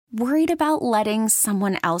Worried about letting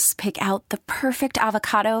someone else pick out the perfect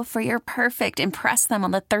avocado for your perfect impress them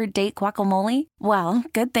on the third date guacamole? Well,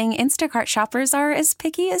 good thing Instacart shoppers are as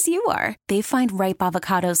picky as you are. They find ripe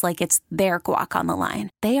avocados like it's their guac on the line.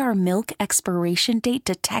 They are milk expiration date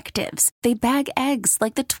detectives. They bag eggs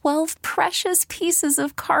like the 12 precious pieces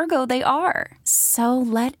of cargo they are. So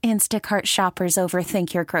let Instacart shoppers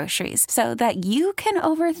overthink your groceries so that you can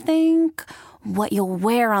overthink what you'll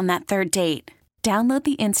wear on that third date. Download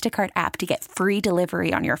the Instacart app to get free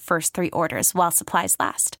delivery on your first 3 orders while supplies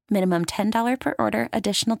last. Minimum $10 per order.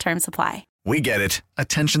 Additional terms apply. We get it.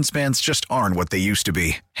 Attention spans just aren't what they used to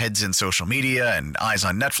be. Heads in social media and eyes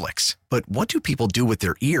on Netflix. But what do people do with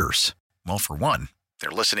their ears? Well, for one, they're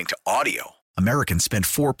listening to audio. Americans spend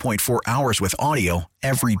 4.4 hours with audio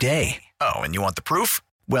every day. Oh, and you want the proof?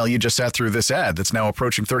 Well, you just sat through this ad that's now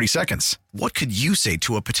approaching 30 seconds. What could you say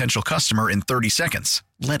to a potential customer in 30 seconds?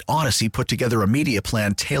 Let Odyssey put together a media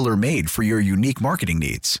plan tailor-made for your unique marketing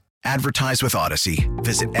needs. Advertise with Odyssey.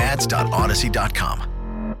 Visit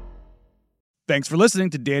ads.odyssey.com. Thanks for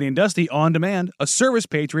listening to Danny and Dusty On Demand, a Service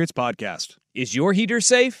Patriots podcast. Is your heater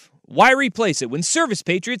safe? Why replace it when Service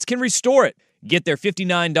Patriots can restore it? Get their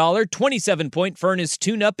 $59 27-point furnace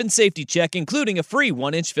tune-up and safety check, including a free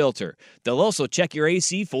 1-inch filter. They'll also check your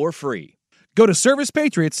AC for free. Go to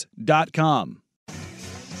ServicePatriots.com.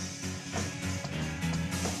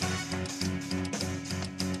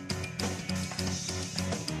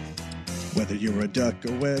 Whether you're a duck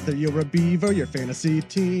or whether you're a beaver, your fantasy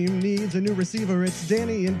team needs a new receiver. It's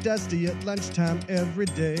Danny and Dusty at lunchtime every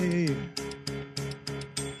day.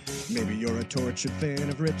 Maybe you're a tortured fan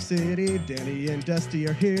of Rip City. Danny and Dusty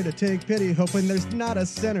are here to take pity, hoping there's not a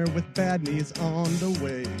center with bad knees on the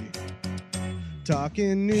way.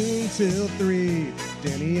 Talking noon till 3,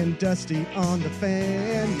 Danny and Dusty on the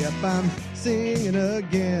fan. Yep, I'm singing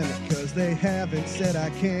again, cause they haven't said I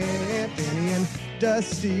can't. Danny and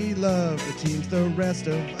Dusty love the teams the rest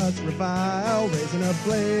of us revile. Raising a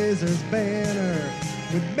Blazers banner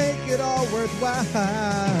would make it all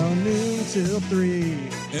worthwhile. Noon till 3.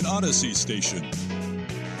 An Odyssey station.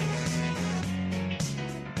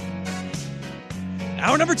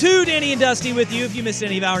 Hour number 2, Danny and Dusty with you. If you missed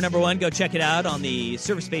any of hour number 1, go check it out on the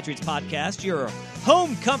Service Patriots podcast, your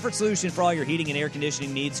home comfort solution for all your heating and air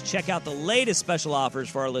conditioning needs. Check out the latest special offers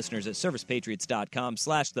for our listeners at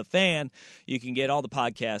servicepatriots.com/thefan. You can get all the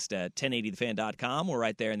podcasts at 1080thefan.com or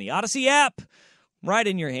right there in the Odyssey app, right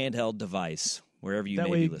in your handheld device, wherever you may be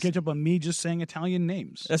listening. That way you catch up on me just saying Italian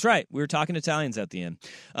names. That's right. We were talking Italians at the end.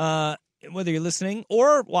 Whether you're listening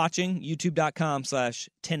or watching,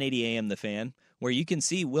 youtube.com/1080am the fan, where you can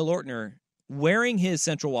see Will Ortner wearing his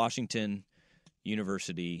Central Washington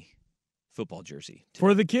University football jersey today.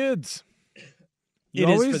 For the kids. It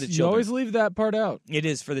is for the children. You always leave that part out. It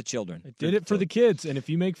is for the children. I did it for the kids, and if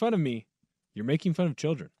you make fun of me, you're making fun of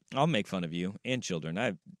children. I'll make fun of you and children.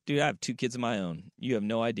 I have 2 kids of my own. You have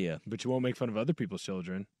no idea. But you won't make fun of other people's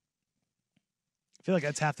children. I feel like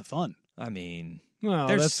that's half the fun. I mean, well,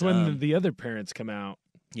 that's when the other parents come out.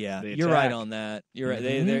 Yeah, you're right on that. You're right.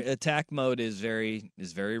 Mm-hmm. Their attack mode is very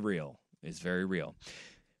real. It's very real.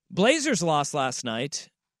 Blazers lost last night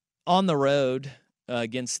on the road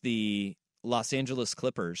against the Los Angeles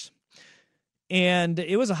Clippers. And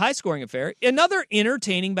it was a high-scoring affair. Another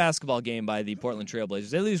entertaining basketball game by the Portland Trail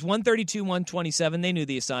Blazers. They lose 132-127. They knew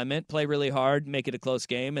the assignment. Play really hard, make it a close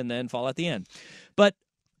game, and then fall at the end. But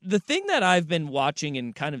the thing that I've been watching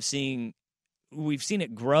and kind of seeing, we've seen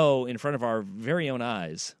it grow in front of our very own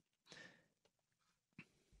eyes.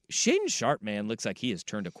 Shaedon Sharpe, man, looks like he has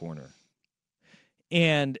turned a corner.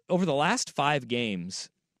 And over the last 5 games,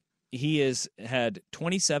 he has had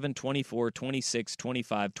 27, 24, 26,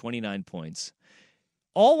 25, 29 points,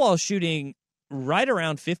 all while shooting right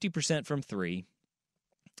around 50% from 3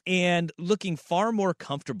 and looking far more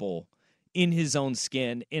comfortable in his own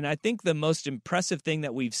skin. And I think the most impressive thing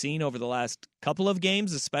that we've seen over the last couple of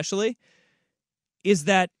games especially is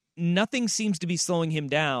that nothing seems to be slowing him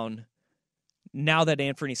down now that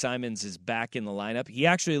Anthony Simons is back in the lineup. He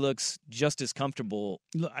actually looks just as comfortable,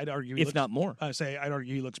 I'd argue, if not more. I'd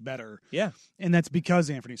argue he looks better. Yeah. And that's because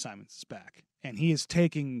Anthony Simons is back. And he is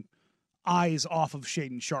taking eyes off of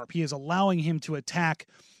Shaedon Sharpe. He is allowing him to attack,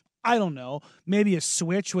 I don't know, maybe a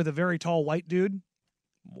switch with a very tall white dude.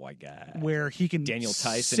 White guy. Where he can Daniel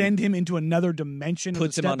Tyson send him into another dimension.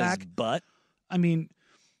 Puts him on back. his butt. I mean,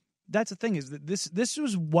 that's the thing, is that this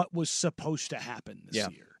was what was supposed to happen this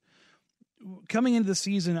year. Coming into the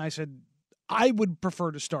season, I said I would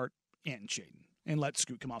prefer to start Ant Shaedon and let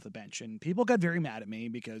Scoot come off the bench. And people got very mad at me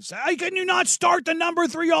because, how can you not start the number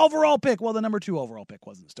 3 overall pick? Well, the number 2 overall pick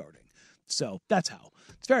wasn't starting. So that's how.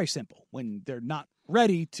 It's very simple. When they're not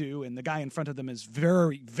ready to, and the guy in front of them is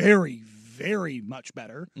very, very, very much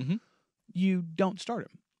better, you don't start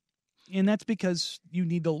him. And that's because you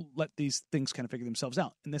need to let these things kind of figure themselves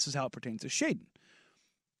out. And this is how it pertains to Shaedon.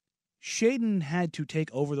 Shaedon had to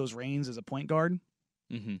take over those reins as a point guard.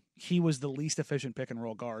 He was the least efficient pick and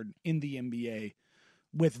roll guard in the NBA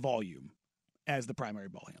with volume as the primary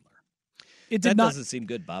ball handler. That doesn't seem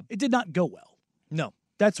good, Bob. It did not go well. No.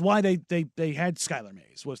 That's why they had Skylar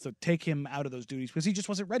Mays, was to take him out of those duties because he just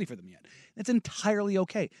wasn't ready for them yet. It's entirely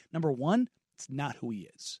okay. Number one, it's not who he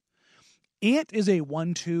is. Ant is a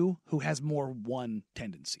 1-2 who has more 1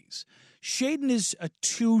 tendencies. Shaedon is a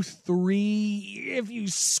 2-3. If you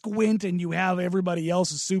squint and you have everybody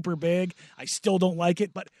else is super big, I still don't like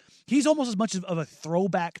it, but he's almost as much of a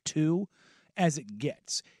throwback 2 as it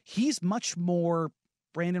gets. He's much more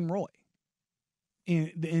Brandon Roy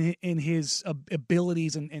in his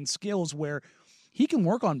abilities and skills, where he can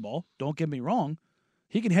work on ball. Don't get me wrong.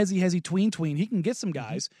 He can hezzy, tween. He can get some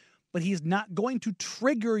guys, but he's not going to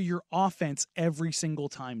trigger your offense every single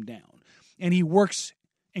time down. And he works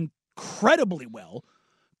incredibly well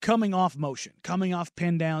coming off motion, coming off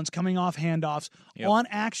pin downs, coming off handoffs, on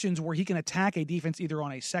actions where he can attack a defense either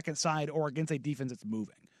on a second side or against a defense that's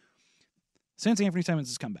moving. Since Anthony Simons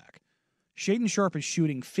has come back, Shaedon Sharpe is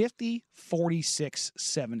shooting 50, 46,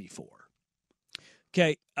 74.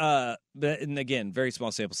 Okay, and again, very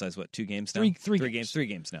small sample size. What, 2 games now? Three games. 3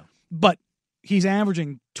 games now. But he's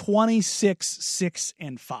averaging 26, 6,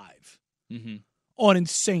 and 5 on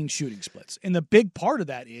insane shooting splits. And the big part of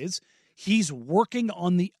that is he's working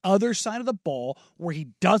on the other side of the ball where he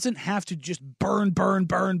doesn't have to just burn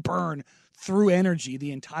through energy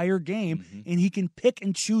the entire game, and he can pick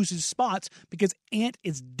and choose his spots because Ant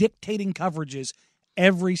is dictating coverages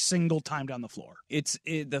every single time down the floor. It's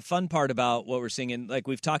the fun part about what we're seeing, and like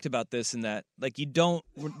we've talked about this, and that like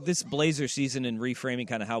this Blazer season and reframing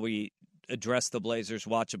kind of how we address the Blazers,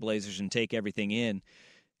 watch the Blazers, and take everything in.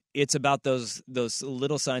 It's about those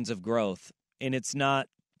little signs of growth, and it's not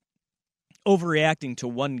overreacting to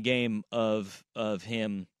one game of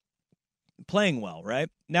him playing well, right?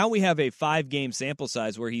 Now we have a 5-game sample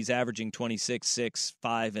size where he's averaging 26, 6,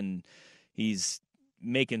 5, and he's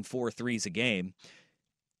making 4 threes a game.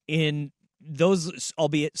 In those,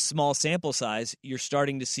 albeit small sample size, you're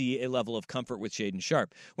starting to see a level of comfort with Shaedon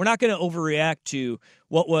Sharpe. We're not going to overreact to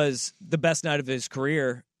what was the best night of his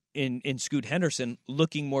career in Scoot Henderson,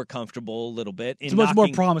 looking more comfortable a little bit. It's much more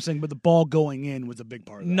promising, but the ball going in was a big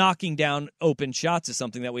part of that. Knocking down open shots is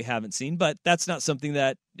something that we haven't seen, but that's not something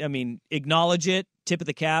that, acknowledge it, tip of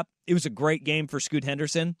the cap. It was a great game for Scoot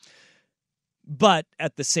Henderson. But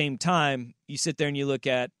at the same time, you sit there and you look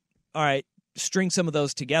at, all right, string some of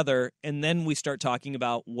those together, and then we start talking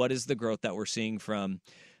about what is the growth that we're seeing from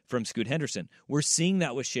Scoot Henderson. We're seeing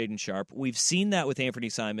that with Shaedon Sharpe. We've seen that with Anthony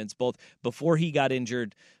Simons, both before he got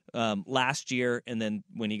injured last year and then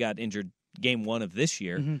when he got injured game 1 of this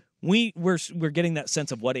year. We're getting that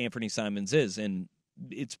sense of what Anthony Simons is, and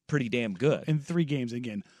it's pretty damn good. In 3 games,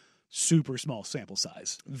 again, super small sample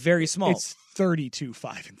size. Very small. It's 32,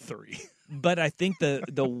 5, and 3. But I think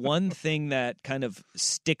the one thing that kind of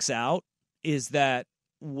sticks out is that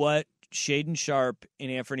what Shaedon Sharpe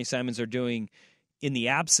and Anthony Simons are doing in the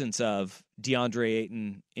absence of DeAndre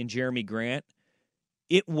Ayton and Jeremy Grant,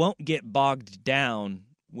 it won't get bogged down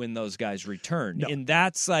when those guys return. No. And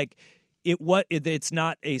that's like it's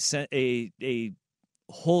not a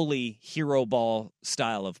wholly hero ball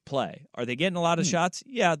style of play. Are they getting a lot of shots?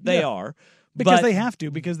 Yeah, they are. Because they have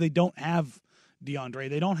to, because they don't have DeAndre,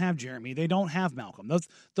 they don't have Jeremy, they don't have Malcolm.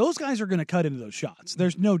 Those guys are going to cut into those shots.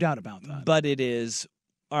 There's no doubt about that. But it is,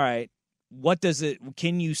 all right,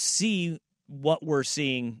 can you see what we're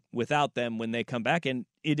seeing without them when they come back? And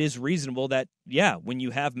it is reasonable that, when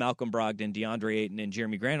you have Malcolm Brogdon, DeAndre Ayton, and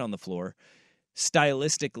Jeremy Grant on the floor,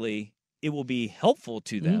 stylistically, it will be helpful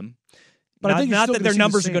to them. But I think not that their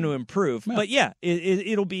numbers are going to improve, but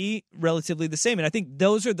it'll be relatively the same. And I think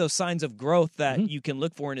those are those signs of growth that you can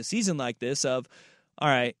look for in a season like this of, all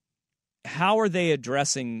right, how are they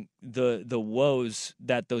addressing the woes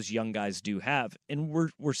that those young guys do have? And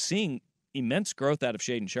we're seeing immense growth out of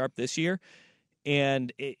Shaedon Sharpe this year,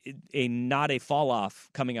 and not a fall off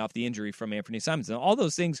coming off the injury from Anthony Simons. And all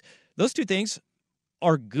those 2 things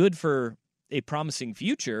are good for a promising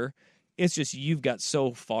future. It's just you've got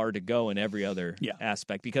so far to go in every other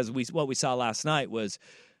aspect, because what we saw last night was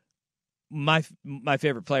my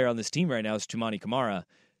favorite player on this team right now is Toumani Camara.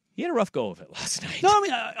 He had a rough go of it last night. No,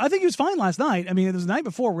 I think he was fine last night. It was the night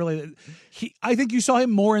before, really. I think you saw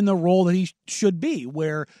him more in the role that he should be,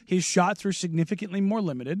 where his shots were significantly more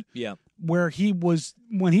limited. Yeah. where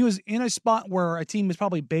when he was in a spot where a team is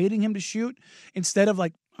probably baiting him to shoot, instead of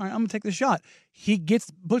like, all right, I'm going to take the shot, he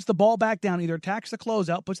puts the ball back down, either attacks the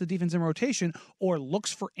closeout, puts the defense in rotation, or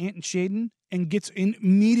looks for Ant and Shaden and gets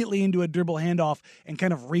immediately into a dribble handoff and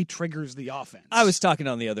kind of re-triggers the offense. I was talking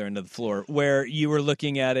on the other end of the floor where you were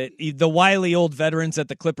looking at it, the wily old veterans that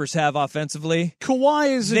the Clippers have offensively.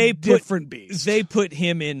 Kawhi is a different beast. They put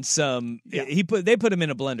him in some they put him in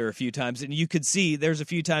a blender a few times, and you could see there's a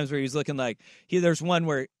few times where he was looking like there's one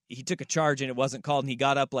where he took a charge and it wasn't called, and he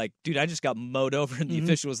got up like, dude, I just got mowed over, and the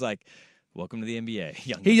official was like, welcome to the NBA.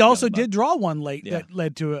 He also did draw one late that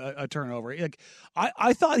led to a turnover. Like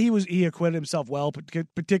I thought he acquitted himself well,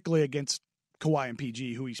 particularly against Kawhi and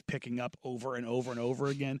PG, who he's picking up over and over and over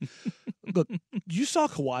again. Look, you saw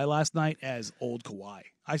Kawhi last night as old Kawhi.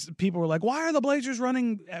 People were like, why are the Blazers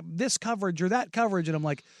running this coverage or that coverage? And I'm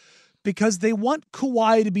like, because they want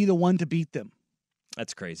Kawhi to be the one to beat them.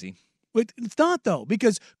 That's crazy. But it's not, though,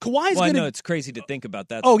 because Kawhi's going to... I know it's crazy to think about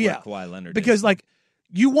that. Kawhi Leonard because, is. like,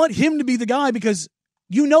 you want him to be the guy because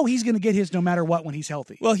you know he's going to get his no matter what when he's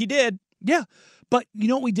healthy. Well, he did. Yeah. But you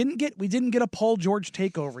know what we didn't get? We didn't get a Paul George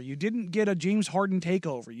takeover. You didn't get a James Harden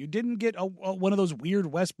takeover. You didn't get one of those weird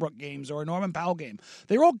Westbrook games or a Norman Powell game.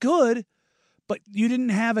 They were all good, but you didn't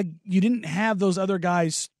have those other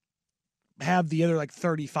guys have the other like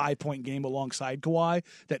 35-point game alongside Kawhi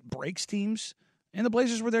that breaks teams. And the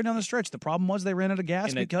Blazers were there down the stretch. The problem was they ran out of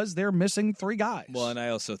gas because they're missing three guys. Well, and I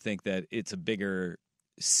also think that it's a bigger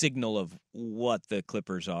signal of what the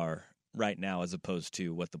Clippers are right now as opposed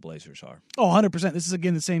to what the Blazers are. Oh, 100%. This is,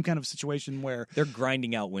 again, the same kind of situation where... They're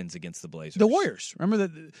grinding out wins against the Blazers. The Warriors. Remember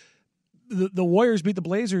that the Warriors beat the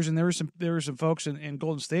Blazers, and there were some folks in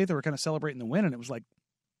Golden State that were kind of celebrating the win, and it was like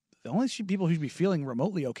the only people who should be feeling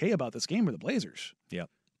remotely okay about this game are the Blazers. Yep.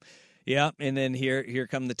 Yeah, and then here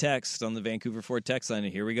come the text on the Vancouver Ford text line,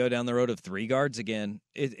 and here we go down the road of three guards again.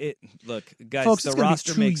 Look, guys, folks, the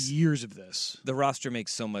roster makes 2 years of this. The roster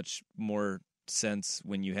makes so much more sense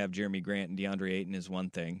when you have Jeremy Grant and DeAndre Ayton is one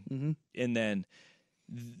thing, and then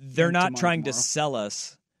they're not trying to sell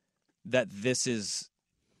us that this is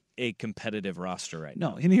a competitive roster right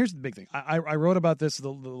now. No, and here's the big thing. I wrote about this. The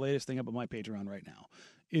latest thing up on my Patreon right now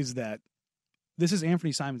is that this is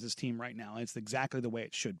Anthony Simons' team right now, and it's exactly the way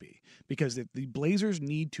it should be. Because the Blazers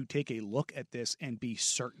need to take a look at this and be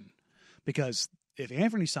certain. Because if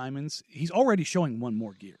Anthony Simons, he's already showing one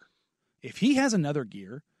more gear. If he has another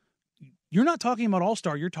gear, you're not talking about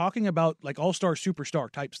all-star. You're talking about like all-star, superstar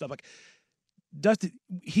type stuff. Like Dustin,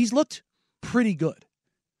 he's looked pretty good,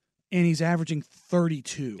 and he's averaging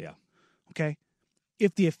 32. Yeah. Okay?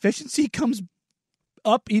 If the efficiency comes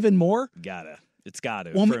up even more... It's got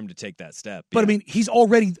to for him to take that step. But, I mean, his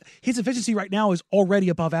efficiency right now is already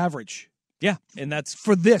above average. Yeah, and that's...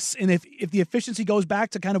 For this, and if the efficiency goes back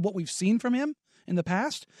to kind of what we've seen from him in the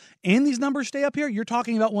past, and these numbers stay up here, you're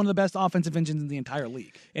talking about one of the best offensive engines in the entire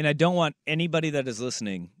league. And I don't want anybody that is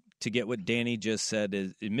listening to get what Danny just said,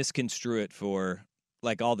 is misconstrue it for...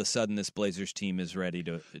 like all of a sudden this Blazers team is ready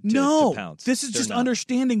to pounce. This is just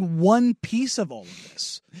understanding one piece of all of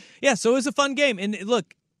this. Yeah, so it was a fun game. And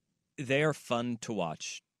look, they are fun to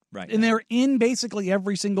watch right now. And they're in basically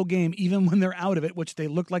every single game, even when they're out of it, which they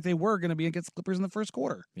looked like they were going to be against the Clippers in the first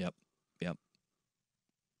quarter. Yep.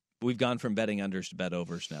 We've gone from betting unders to bet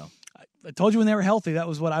overs now. I told you when they were healthy, that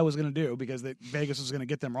was what I was going to do because Vegas was going to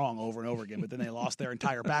get them wrong over and over again. But then they lost their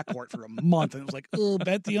entire backcourt for a month, and it was like,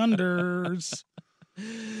 bet the unders.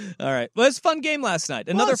 All right. Well, it's a fun game last night.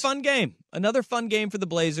 Another fun game for the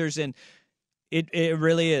Blazers, and it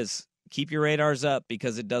really is. Keep your radars up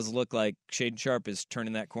because it does look like Shaden Sharp is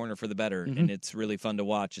turning that corner for the better, and it's really fun to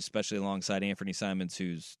watch, especially alongside Anthony Simons,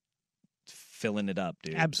 who's filling it up,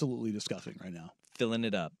 dude. Absolutely disgusting right now. Filling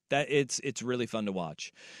it up. It's really fun to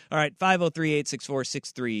watch. All right,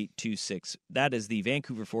 503-864-6326. That is the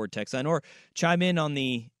Vancouver Ford text line, or chime in on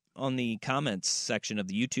the comments section of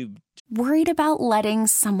the YouTube. Worried about letting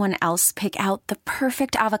someone else pick out the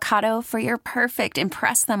perfect avocado for your perfect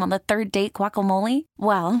impress them on the third date guacamole?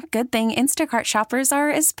 Well, good thing Instacart shoppers are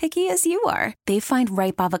as picky as you are. They find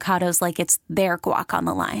ripe avocados like it's their guac on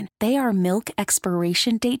the line. They are milk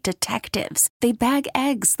expiration date detectives. They bag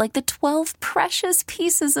eggs like the 12 precious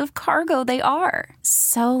pieces of cargo they are.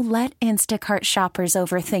 So let Instacart shoppers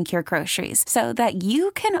overthink your groceries so that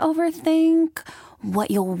you can overthink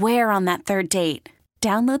what you'll wear on that third date.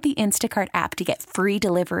 Download the Instacart app to get free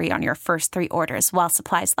delivery on your first 3 orders while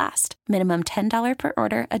supplies last. Minimum $10 per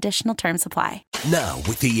order. Additional terms apply. Now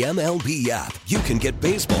with the MLB app, you can get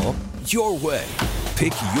baseball your way.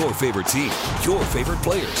 Pick your favorite team, your favorite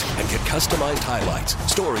players, and get customized highlights,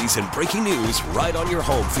 stories, and breaking news right on your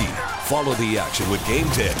home feed. Follow the action with Game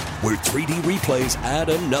 10, where 3D replays add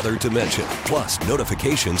another dimension. Plus,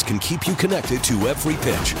 notifications can keep you connected to every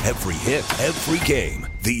pitch, every hit, every game.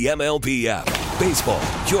 The MLB app. Baseball,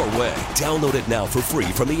 your way. Download it now for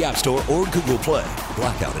free from the App Store or Google Play.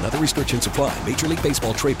 Blackout and other restrictions apply. Major League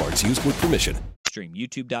Baseball trademarks used with permission. Stream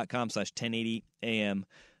youtube.com/1080 AM.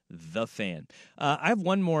 The Fan. I have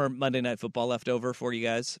one more Monday Night Football left over for you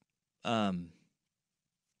guys.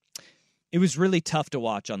 It was really tough to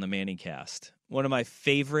watch on the Manning cast. One of my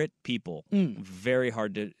favorite people. Very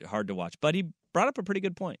hard to watch. But he brought up a pretty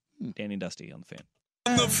good point. Danny and Dusty on The Fan.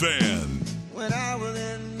 The Fan. When I was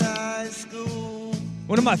in high school.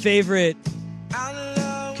 One of my favorite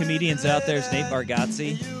comedians out there is Nate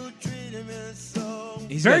Bargatze.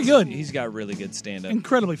 He's very good. He's got really good stand-up.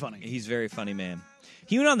 Incredibly funny. He's a very funny man.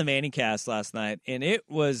 He went on the Manning cast last night, and it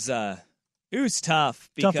was tough.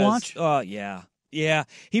 Because, tough watch? Oh, yeah. Yeah.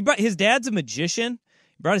 His dad's a magician.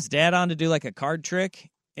 He brought his dad on to do like a card trick,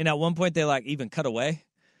 and at one point they like even cut away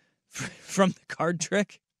from the card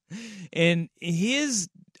trick. And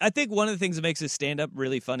I think one of the things that makes his stand-up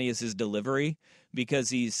really funny is his delivery, because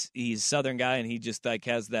he's a Southern guy and he just like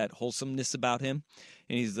has that wholesomeness about him,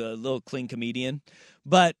 and he's a little clean comedian.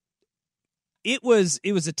 But it was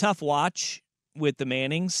a tough watch with the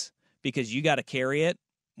Mannings, because you got to carry it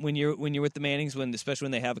when you're with the Mannings, especially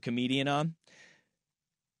when they have a comedian on.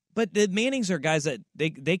 But the Mannings are guys that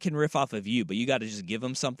they can riff off of you, but you got to just give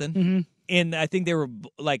them something. Mm-hmm. And I think they were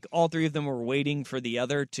like all three of them were waiting for the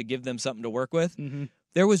other to give them something to work with. Mm-hmm.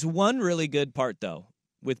 There was one really good part though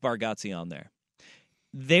with Bargatze on there.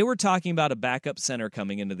 They were talking about a backup center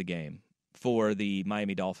coming into the game for the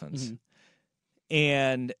Miami Dolphins,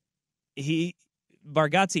 and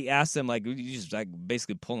Bargatze asked them, like, you just like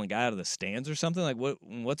basically pulling a guy out of the stands or something? Like,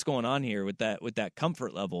 what's going on here with that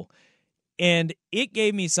comfort level? And it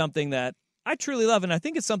gave me something that I truly love, and I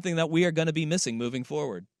think it's something that we are going to be missing moving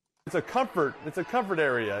forward. It's a comfort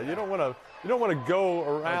area. You don't want to go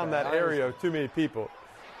around that area of too many people,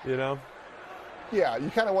 you know? Yeah, you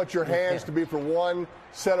kind of want your hands to be for one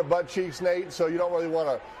set of butt cheeks, Nate, so you don't really want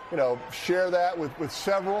to, share that with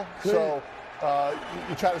several. So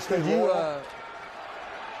you try to stay loyal.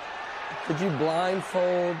 Could you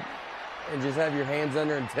blindfold and just have your hands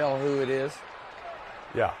under and tell who it is?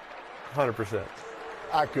 Yeah, 100%.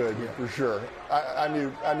 I could, for sure. I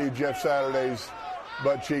knew Jeff Saturday's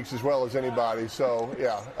butt cheeks as well as anybody. So,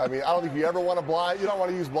 yeah, I mean, I don't think you ever want to you don't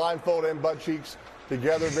want to use blindfold and butt cheeks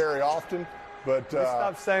together very often. But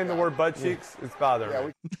stop saying the word butt cheeks. It's bothering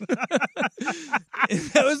me.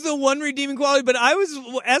 That was the one redeeming quality. But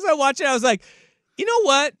as I watched it, I was like, you know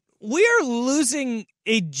what? We are losing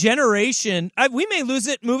a generation. We may lose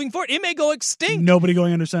it moving forward. It may go extinct. Nobody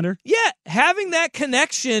going under center? Yeah, having that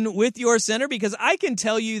connection with your center, because I can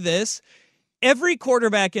tell you this, every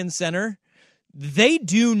quarterback in center, they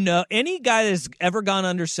do know, any guy that's ever gone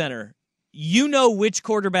under center, you know which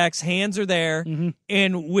quarterback's hands are there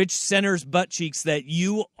and which center's butt cheeks that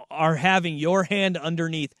you are having your hand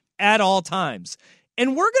underneath at all times.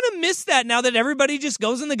 And we're going to miss that now that everybody just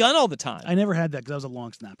goes in the gun all the time. I never had that because I was a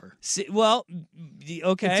long snapper. Well,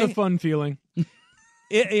 okay. It's a fun feeling.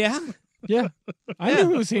 Yeah. Yeah. I knew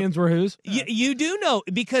whose hands were whose. You do know,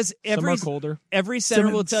 because Some are colder. Every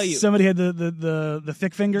center will tell you. Somebody had the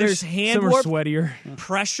thick fingers. There's hand Some are warp sweatier.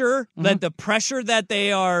 pressure, that the pressure that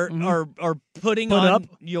they are putting Put on up.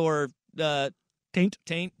 your taint.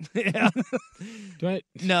 Yeah. Do I?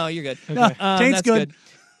 No, you're good. Okay. Taint's that's good.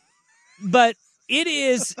 But it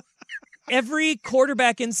is, every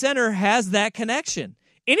quarterback in center has that connection.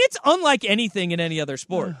 And it's unlike anything in any other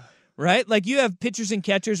sport, right? Like you have pitchers and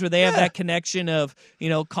catchers where they have that connection of,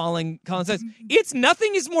 calling sides.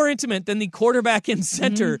 Nothing is more intimate than the quarterback in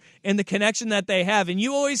center and the connection that they have. And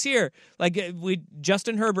you always hear, like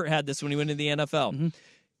Justin Herbert had this when he went into the NFL.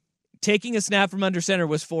 Taking a snap from under center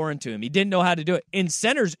was foreign to him. He didn't know how to do it. And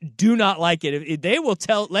centers do not like it. They will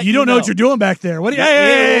let you don't know what you're doing back there. What?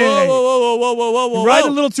 Hey, whoa. You're riding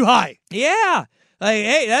a little too high. Yeah. Like,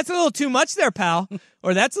 hey, that's a little too much there, pal.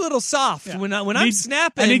 Or that's a little soft. Yeah. When I'm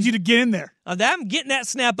snapping, I need you to get in there. I'm getting that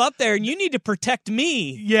snap up there, and you need to protect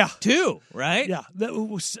me. Yeah. Too, right? Yeah.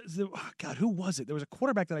 God, who was it? There was a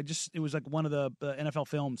quarterback that it was like one of the NFL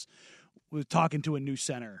films was talking to a new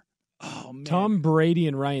center. Oh, man. Tom Brady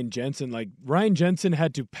and Ryan Jensen. Like, Ryan Jensen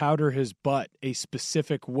had to powder his butt a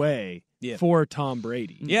specific way for Tom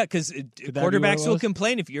Brady. Yeah, because quarterbacks will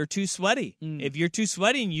complain if you're too sweaty. If you're too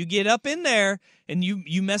sweaty and you get up in there and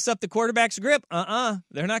you mess up the quarterback's grip,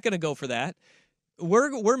 they're not going to go for that.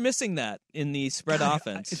 We're missing that in the spread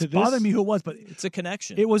offense. It's bothering me who it was, but it's a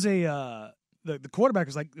connection. It was the quarterback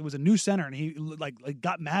was like, it was a new center, and he like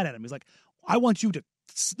got mad at him. He's like, I want you to.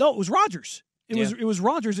 No, it was Rodgers. It was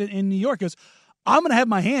Rodgers in New York. He goes, I'm gonna have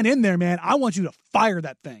my hand in there, man. I want you to fire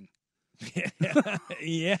that thing.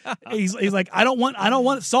 Yeah. He's like, I don't want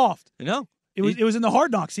it soft. No. It was in the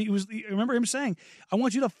Hard Knocks. I remember him saying, I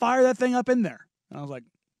want you to fire that thing up in there. And I was like,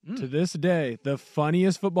 To this day, the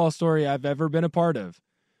funniest football story I've ever been a part of.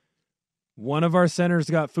 One of our centers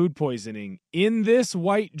got food poisoning in this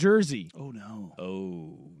white jersey. Oh, no.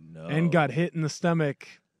 Oh, no. And got hit in the stomach.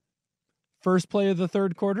 First play of the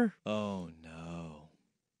third quarter. Oh, no.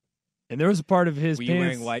 And there was a part of his Were pants. you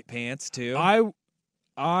wearing white pants, too?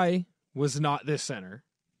 I was not this center.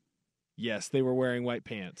 Yes, they were wearing white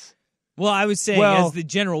pants. Well, I was saying, as the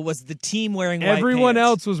general, was the team wearing white pants? Everyone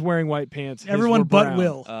else was wearing white pants. Everyone but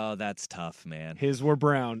Will. Oh, that's tough, man. His were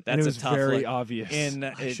brown. That's and it was a tough very look. obvious. And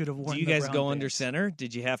I should have worn do you the guys brown go pants. under center?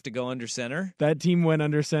 Did you have to go under center? That team went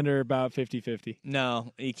under center about 50-50.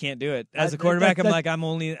 No, you can't do it. As a quarterback,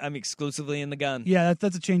 I'm exclusively in the gun. Yeah,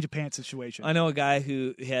 that's a change of pants situation. I know a guy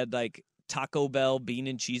who had like Taco Bell bean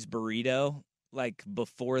and cheese burrito like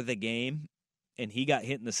before the game, and he got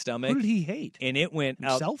hit in the stomach. Who did he hate? And it went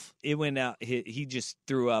Himself? out. It went out. He just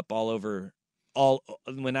threw up all over.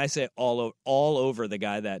 When I say all over the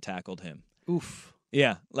guy that tackled him. Oof.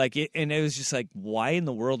 Yeah, like it, and it was just like, why in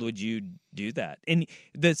the world would you do that? And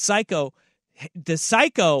the psycho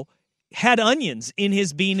had onions in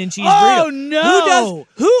his bean and cheese burrito. Oh no!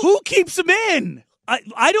 Who keeps them in?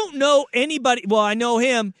 I don't know anybody. Well, I know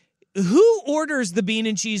him. Who orders the bean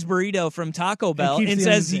and cheese burrito from Taco Bell and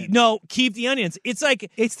says, no, keep the onions? It's like,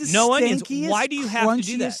 it's the no onions. stankiest, Why do you have to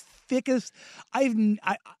do that? Thickest.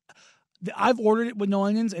 I've ordered it with no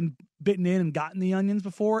onions and bitten in and gotten the onions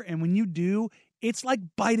before. And when you do, it's like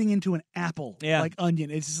biting into an apple, like onion.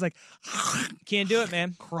 It's just like, can't do it,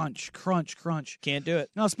 man. Crunch, crunch, crunch. Can't do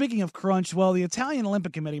it. Now, speaking of crunch, well, the Italian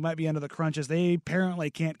Olympic Committee might be under the crunch as they apparently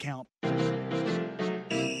can't count.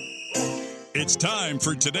 It's time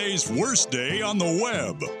for today's worst day on the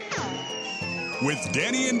web. With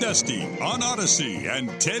Danny and Dusty on Odyssey and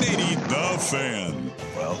 1080 The Fan.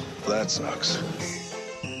 Well, that sucks.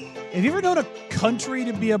 Have you ever known a country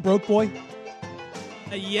to be a broke boy?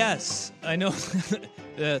 Yes, I know.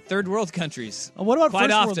 Third world countries. What about Quite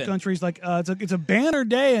first often. world countries? Like it's a banner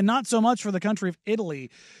day, and not so much for the country of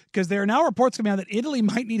Italy, because there are now reports coming out that Italy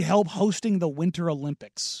might need help hosting the Winter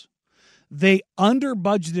Olympics. They under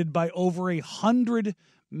budgeted by over $100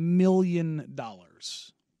 million.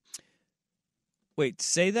 Wait,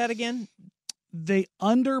 say that again? They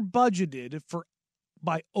under budgeted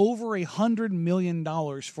by over $100 million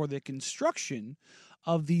for the construction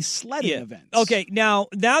of these sledding events. Okay, now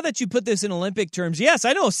that you put this in Olympic terms, yes,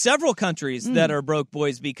 I know several countries that are broke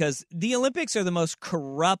boys because the Olympics are the most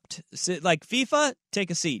corrupt. Like FIFA, take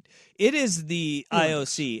a seat. It is the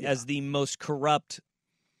IOC as the most corrupt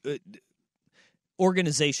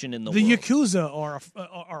organization in the world. The Yakuza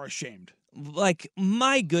are ashamed. Like,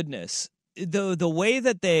 my goodness, the way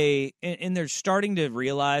that and they're starting to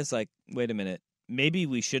realize, like, wait a minute, maybe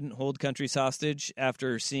we shouldn't hold countries hostage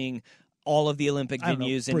after seeing all of the Olympic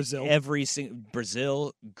venues in every single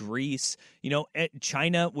Brazil, Greece,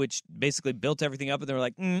 China, which basically built everything up, and they were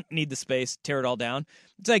like, need the space, tear it all down.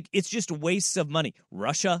 It's like, it's just wastes of money.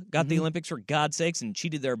 Russia got the Olympics for God's sakes and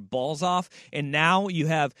cheated their balls off, and now you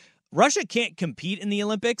have Russia can't compete in the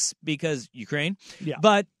Olympics because Ukraine,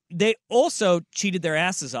 but they also cheated their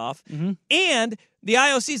asses off, and the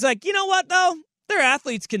IOC's like, you know what, though? Their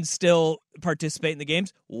athletes can still participate in the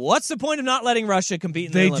games. What's the point of not letting Russia compete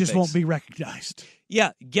in the Olympics? They just won't be recognized.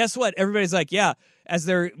 Yeah, guess what? Everybody's like, as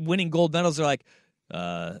they're winning gold medals, they're like,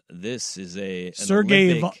 this is an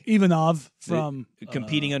Sergei Olympic, Ivanov from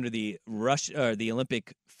competing under the the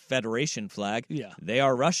Olympic Federation flag. Yeah, they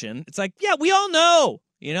are Russian. It's like, we all know.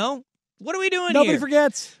 What are we doing here? Nobody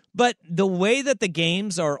forgets. But the way that the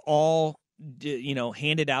games are all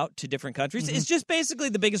handed out to different countries, it's just basically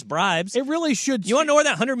the biggest bribes. It really should. You want to know where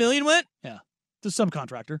that $100 million went? Yeah, to some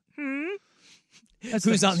contractor.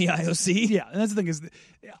 Who's on the IOC? Yeah, and that's the thing is,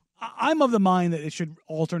 I'm of the mind that it should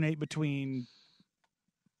alternate between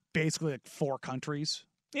basically like 4 countries.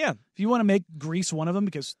 Yeah, if you want to make Greece one of them,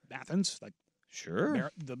 because Athens, like,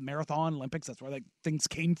 sure, the Marathon Olympics, that's where things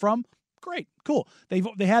came from. Great, cool. They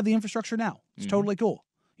have the infrastructure now. It's totally cool.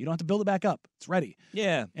 You don't have to build it back up. It's ready.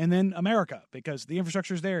 Yeah. And then America, because the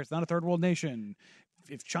infrastructure's there. It's not a third world nation.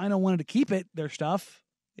 If China wanted to keep their stuff.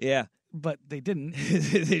 Yeah. But they didn't.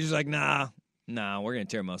 They're just like, nah, we're going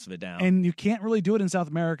to tear most of it down. And you can't really do it in South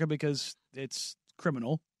America because it's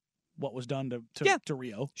criminal what was done to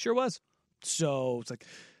Rio. Sure was. So it's like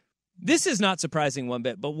this is not surprising one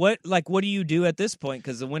bit. But what do you do at this point?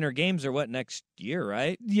 Because the Winter Games are next year,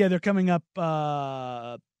 right? Yeah, they're coming up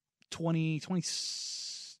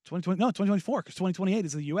 2024 because 2028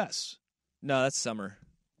 is the U.S. No, that's summer.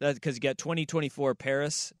 That's because you got 2024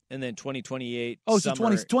 Paris and then 2028 Oh, summer. so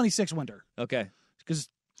 2026 winter. Okay. Because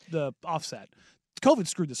the offset. COVID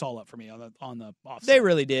screwed this all up for me on the offset. They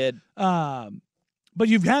really did. But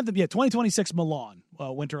you've had 2026 Milan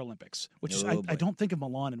Winter Olympics, which is, I boy. don't think of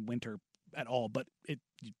Milan in winter at all, but it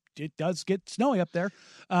does get snowy up there.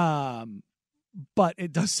 But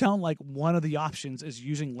it does sound like one of the options is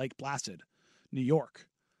using Lake Placid, New York,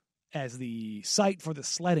 as the site for the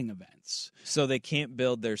sledding events. So they can't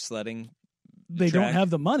build their sledding. They track? don't have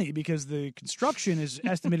the money because the construction is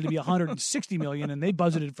estimated to be $160 million, and they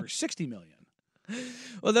budgeted for $60 million.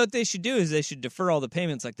 Well, what they should do is they should defer all the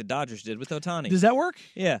payments like the Dodgers did with Ohtani. Does that work?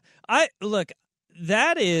 Yeah.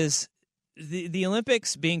 That is the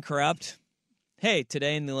Olympics being corrupt. Hey,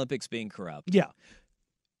 today in the Olympics being corrupt. Yeah.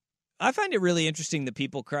 I find it really interesting that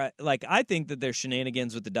people cry. Like, I think that there's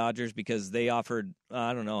shenanigans with the Dodgers because they offered,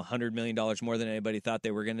 $100 million more than anybody thought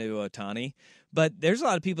they were going to do Ohtani. But there's a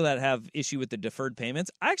lot of people that have issue with the deferred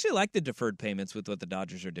payments. I actually like the deferred payments with what the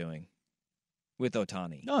Dodgers are doing with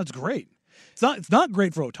Ohtani. No, it's great. It's not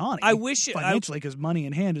great for Ohtani. I wish financially because money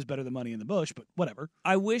in hand is better than money in the bush, but whatever.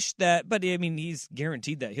 I wish that, but I mean, he's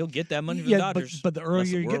guaranteed that he'll get that money from the Dodgers. But the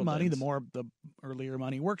earlier you get world money, ends. the earlier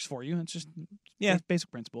money works for you. It's just basic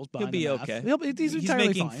principles. He'll be okay. He's he's entirely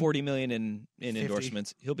making fine. $40 million in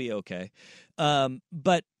endorsements. He'll be okay.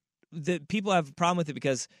 But the people have a problem with it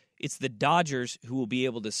because it's the Dodgers who will be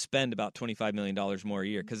able to spend about $25 million more a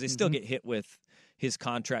year because they still get hit with his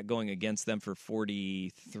contract going against them for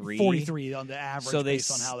 43 on the average, so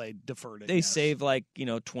based on how they deferred it. They save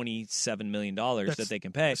 $27 million that they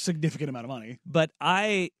can pay. A significant amount of money. But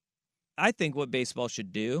I think what baseball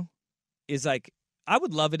should do is I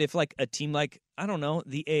would love it if a team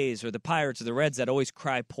the A's or the Pirates or the Reds that always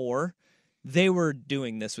cry poor, they were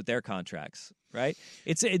doing this with their contracts, right?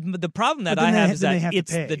 The problem that I have is that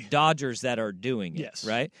it's the Dodgers that are doing it, yes.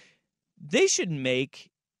 Right? They should make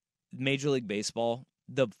Major League Baseball,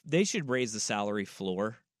 they should raise the salary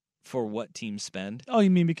floor for what teams spend. Oh, you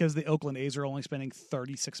mean because the Oakland A's are only spending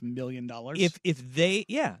 $36 million?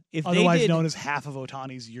 Otherwise known as half of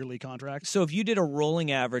Ohtani's yearly contract. So if you did a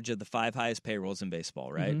rolling average of the 5 highest payrolls in baseball,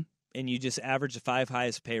 right? Mm-hmm. And you just average the 5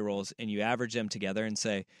 highest payrolls and you average them together and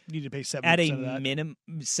say you need to pay 70% at a of that. minimum,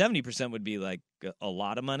 70% would be a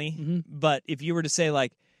lot of money. Mm-hmm. But if you were to say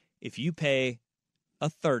if you pay a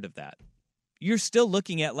third of that, you're still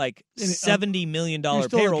looking at $70 million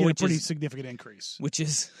payroll, which pretty is significant increase, which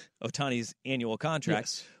is Ohtani's annual contract.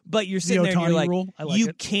 Yes. But you're sitting there and you're rule.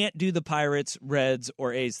 You can't do the Pirates, Reds,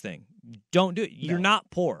 or A's thing. Don't do it. You're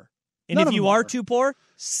not poor, and None if you are too poor,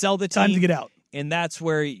 sell the team. Time to get out. And that's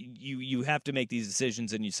where you have to make these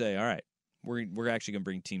decisions, and you say, all right, we're actually going to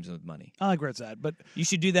bring teams with money. I like where it's at, but you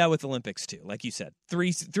should do that with Olympics too. Like you said,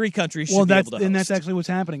 three countries should be able to host. And that's actually what's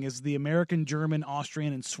happening is the American, German,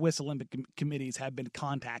 Austrian, and Swiss Olympic committees have been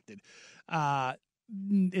contacted. No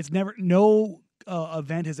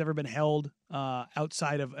event has ever been held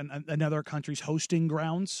outside of another country's hosting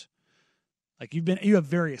grounds. You have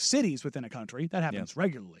various cities within a country that happens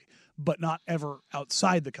regularly, but not ever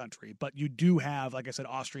outside the country. But you do have, like I said,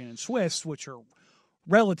 Austrian and Swiss, which are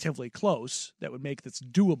relatively close, that would make this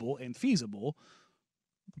doable and feasible,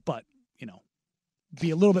 but be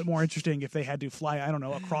a little bit more interesting if they had to fly,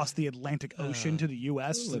 across the Atlantic Ocean to the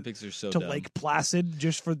U.S. Olympics are so to dumb. Lake Placid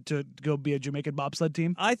just to go be a Jamaican bobsled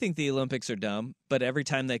team. I think the Olympics are dumb, but every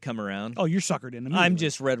time they come around, you're suckered in. I'm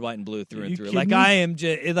just red, white, and blue through and through. Me? I am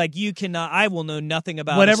just you cannot. I will know nothing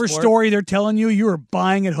about whatever sport. Story they're telling you. You are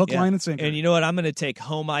buying it hook, line, and sinker. And you know what? I'm going to take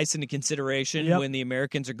home ice into consideration when the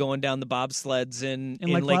Americans are going down the bobsleds in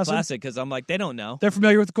Lake Placid because I'm they don't know. They're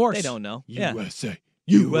familiar with the course. They don't know. USA.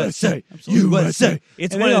 USA. It's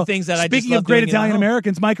one of the things that I just love. Speaking of great Italian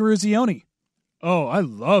Americans, Mike Eruzione. Oh, I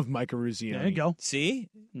love Mike Eruzione. There you go. See?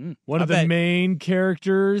 One of the main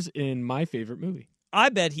characters in my favorite movie. I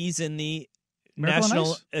bet he's in the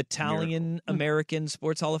National Italian American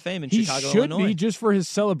Sports Hall of Fame in Chicago, Illinois. He should be just for his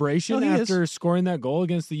celebration after scoring that goal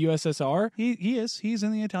against the USSR. He is. He's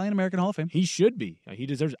in the Italian American Hall of Fame. He should be. He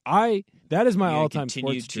deserves it. That is my all-time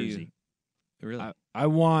sports jersey. Really? I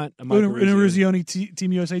want a Eruzione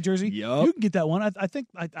Team USA jersey. Yep. You can get that one. I think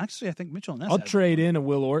Mitchell and Ness. I'll trade in a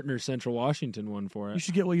Will Ortner Central Washington one for it. You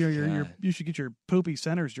should get you should get your poopy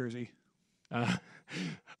Centers jersey. I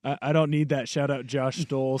don't need that. Shout out Josh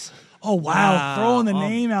Stoles. Oh wow, throwing the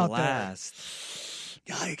name out blast.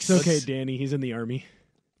 there. Yikes. It's okay, Danny. He's in the Army.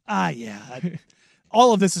 Yeah.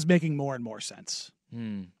 all of this is making more and more sense.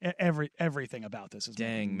 Hmm. Everything about this is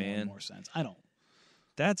making more and more sense. I don't.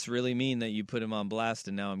 That's really mean that you put him on blast,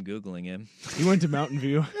 and now I'm Googling him. He went to Mountain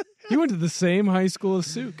View. He went to the same high school as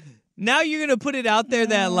Suk. Now you're going to put it out there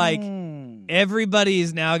that, like, everybody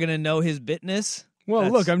is now going to know his bitness? Well,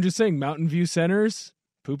 look, I'm just saying Mountain View centers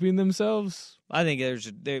pooping themselves. I think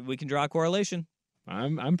we can draw a correlation.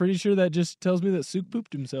 I'm pretty sure that just tells me that Suk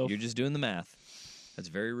pooped himself. You're just doing the math. That's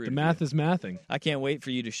very rude. The math is mathing. I can't wait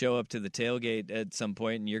for you to show up to the tailgate at some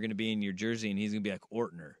point, and you're going to be in your jersey, and he's going to be like,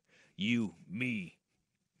 Ortner, you, me,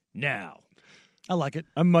 now. I like it.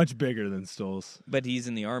 I'm much bigger than Stoles. But he's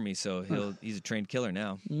in the Army, so he's a trained killer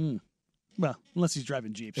now. Well, unless he's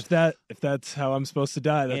driving Jeeps. If that's how I'm supposed to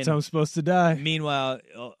die, that's how I'm supposed to die. Meanwhile,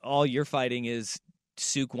 all you're fighting is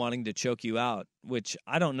Suk wanting to choke you out, which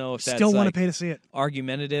I don't know if that's still want to pay to see it.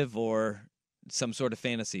 Argumentative or some sort of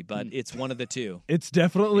fantasy, but it's one of the two. It's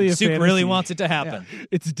definitely a Suk fantasy. really wants it to happen. Yeah.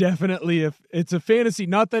 It's definitely it's a fantasy.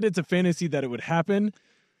 Not that it's a fantasy that it would happen.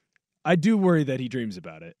 I do worry that he dreams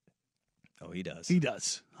about it. Oh, he does. He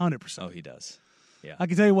does. 100%. Oh, he does. Yeah. I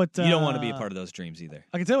can tell you what... you don't want to be a part of those dreams either.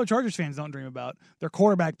 I can tell you what Chargers fans don't dream about. Their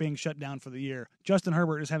quarterback being shut down for the year. Justin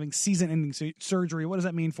Herbert is having season-ending surgery. What does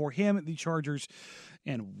that mean for him, the Chargers,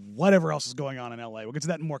 and whatever else is going on in L.A.? We'll get to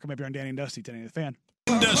that and more coming up here on Danny and Dusty, 1080 The Fan.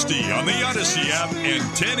 Dusty on the Odyssey app and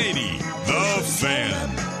 1080 The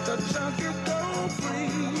Fan.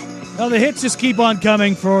 Well, the hits just keep on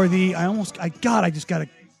coming for the... I just got to... I thought you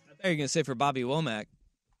were going to say for Bobby Womack.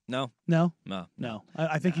 No. No? No.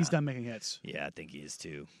 I think he's done making hits. Yeah, I think he is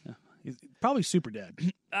too. Yeah. He's probably super dead.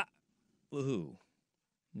 Woohoo.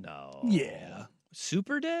 No. Yeah.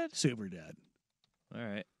 Super dead? Super dead. All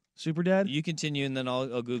right. Super dead? You continue, and then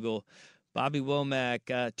I'll Google Bobby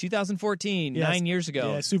Womack, 2014, yes. 9 years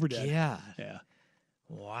ago. Yeah, super dead. Yeah.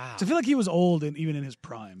 Wow. So I feel like he was old even in his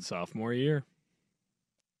prime. Sophomore year.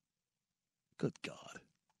 Good God.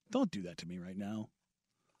 Don't do that to me right now.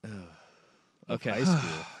 Okay. High school.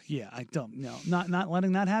 Yeah, I don't. No, not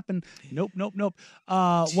letting that happen. Nope.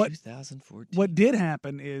 2014. What did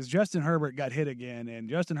happen is Justin Herbert got hit again, and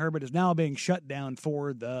Justin Herbert is now being shut down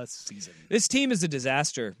for the season. This team is a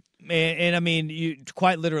disaster. And I mean, you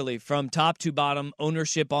quite literally from top to bottom,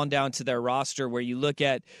 ownership on down to their roster, where you look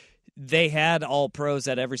at, they had all pros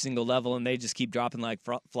at every single level, and they just keep dropping like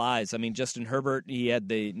flies. I mean, Justin Herbert, he had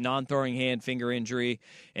the non-throwing hand finger injury,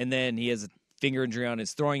 and then he has a finger injury on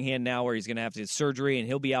his throwing hand now where he's going to have to get surgery, and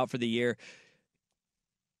he'll be out for the year.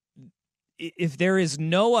 If there is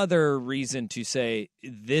no other reason to say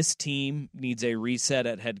this team needs a reset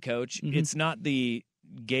at head coach, it's not the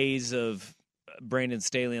gaze of Brandon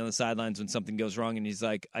Staley on the sidelines when something goes wrong and he's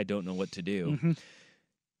like, I don't know what to do.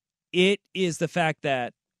 It is the fact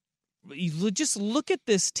that you just look at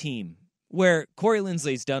this team where Corey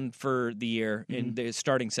Lindsley's done for the year in the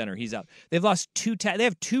starting center. He's out. They've lost they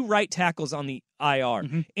have two right tackles on the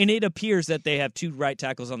IR, and it appears that they have two right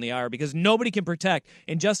tackles on the IR because nobody can protect.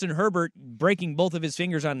 And Justin Herbert breaking both of his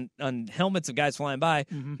fingers on helmets of guys flying by.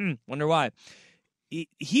 Wonder why.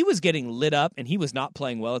 He was getting lit up, and he was not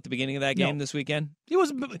playing well at the beginning of that game this weekend. He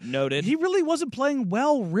was noted. He really wasn't playing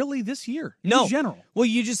well, really, this year. No. In general. Well,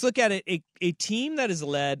 you just look at it. A team that is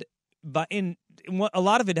led by a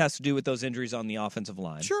lot of it has to do with those injuries on the offensive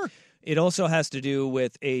line. Sure. It also has to do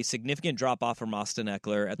with a significant drop-off from Austin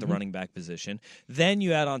Eckler at the running back position. Then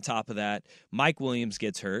you add on top of that, Mike Williams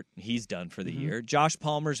gets hurt. He's done for the year. Josh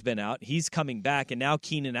Palmer's been out. He's coming back, and now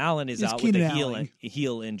Keenan Allen is out with a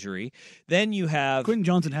heel injury. Then you have... Quentin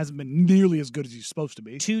Johnson hasn't been nearly as good as he's supposed to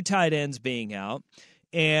be. Two tight ends being out,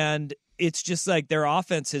 and it's just like their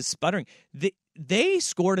offense is sputtering. They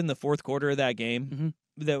scored in the fourth quarter of that game.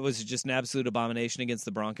 That was just an absolute abomination against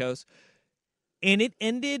the Broncos. And it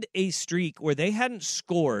ended a streak where they hadn't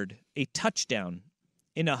scored a touchdown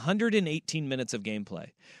in 118 minutes of gameplay.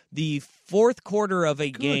 The fourth quarter of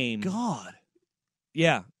a game. Good God.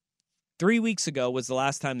 Yeah. 3 weeks ago was the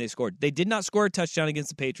last time they scored. They did not score a touchdown against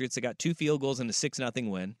the Patriots. They got 2 field goals and a 6-0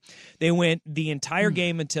 win. They went the entire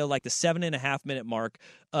game until like the 7.5-minute mark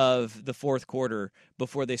of the fourth quarter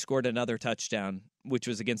before they scored another touchdown, which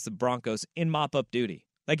was against the Broncos in mop-up duty.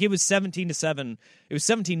 Like it was 17-7. It was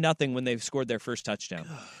 17-0 when they scored their first touchdown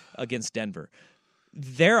against Denver.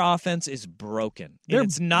 Their offense is broken. They're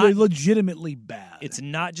legitimately bad. It's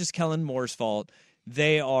not just Kellen Moore's fault.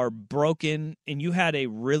 They are broken, and you had a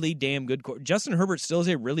really damn good Justin Herbert still is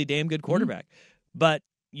a really damn good quarterback. But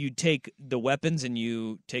take the weapons and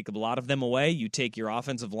you take a lot of them away. You take your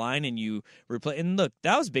offensive line and you replace. And look,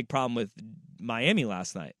 that was a big problem with Miami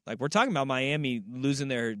last night. Like, we're talking about Miami losing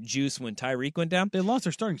their juice when Tyreek went down. They lost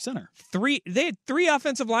their starting center. They had 3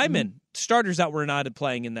 offensive linemen, starters that were not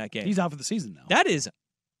playing in that game. He's out for the season now. That is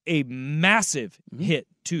a massive hit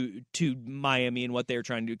to Miami and what they were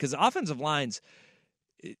trying to do. Because offensive lines,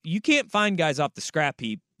 you can't find guys off the scrap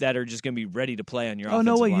heap that are just going to be ready to play on your offensive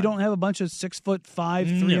no way! line. You don't have a bunch of 6'5",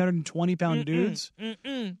 320-pound dudes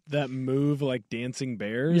that move like dancing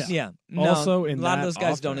bears. Yeah. No, Also, in a lot that of those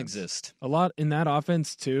guys don't offense, exist. A lot in that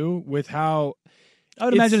offense too. With how I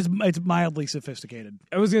would imagine it's mildly sophisticated.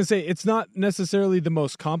 I was going to say it's not necessarily the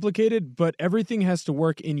most complicated, but everything has to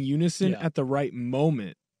work in unison at the right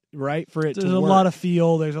moment. Right for it there's to a work. lot of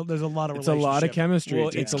feel. There's a lot of. It's a lot of chemistry. Well,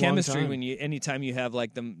 it takes it's a long chemistry time. when anytime you have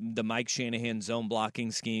like the Mike Shanahan zone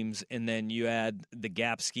blocking schemes, and then you add the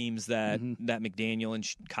gap schemes that McDaniel and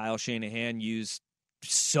Kyle Shanahan use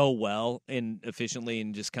so well and efficiently,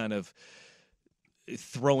 and just kind of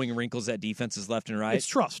throwing wrinkles at defenses left and right. It's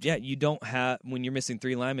trust. Yeah, you don't have when you're missing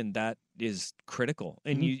 3 linemen. That is critical,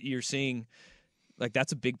 and you're seeing. Like,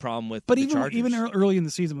 that's a big problem with the Chargers. Even early in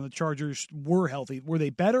the season when the Chargers were healthy, were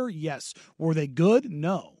they better? Yes. Were they good?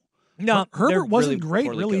 No. Herbert wasn't great,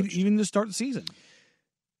 really, even to start the season.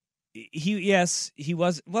 He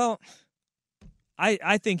was. Well,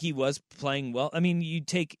 I think he was playing well. I mean,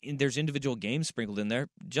 there's individual games sprinkled in there.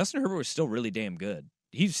 Justin Herbert was still really damn good.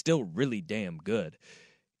 He's still really damn good.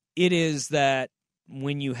 It is that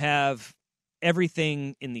when you have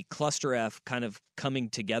everything in the cluster F kind of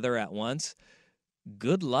coming together at once,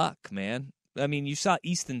 good luck, man. I mean, you saw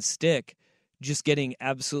Easton Stick just getting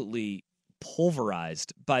absolutely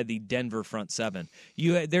pulverized by the Denver front seven.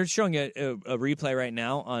 They're showing a replay right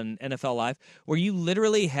now on NFL Live where you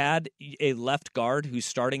literally had a left guard who's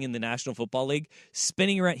starting in the National Football League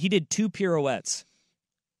spinning around. He did 2 pirouettes,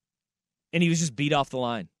 and he was just beat off the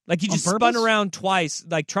line. Like, he just spun around twice,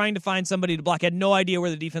 like trying to find somebody to block. Had no idea where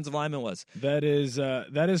the defensive lineman was. That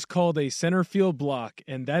is called a center field block,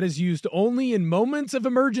 and that is used only in moments of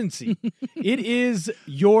emergency. It is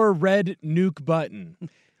your red nuke button.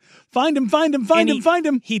 Find him, find him, find him, find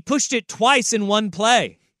him. He pushed it twice in one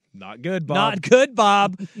play. Not good, Bob. Not good,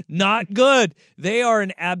 Bob. Not good. They are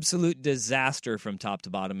an absolute disaster from top to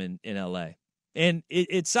bottom in L.A. And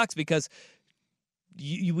it sucks because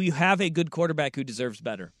we have a good quarterback who deserves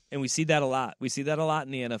better. And we see that a lot. We see that a lot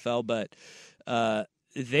in the NFL, but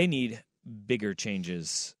they need bigger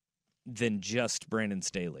changes than just Brandon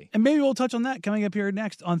Staley. And maybe we'll touch on that coming up here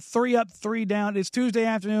next on 3 Up, 3 Down. It's Tuesday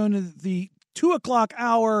afternoon, the 2 o'clock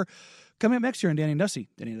hour. Coming up next year on Danny and Dusty,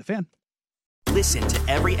 Danny the Fan. Listen to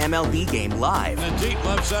every MLB game live. In the deep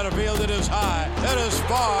left center field, it is high, it is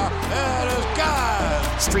far, it is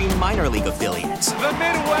gone. Stream minor league affiliates. The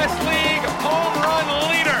Midwest League home run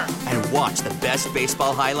leader. And watch the best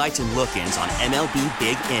baseball highlights and look-ins on MLB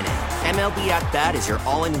Big Inning. MLB At Bat is your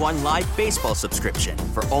all-in-one live baseball subscription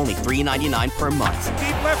for only $3.99 per month.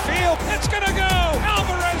 Deep left field, it's gonna go.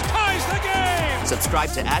 Alvarez ties the game.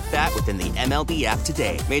 Subscribe to At Bat within the MLB app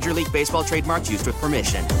today. Major League Baseball trademarks used with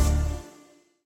permission.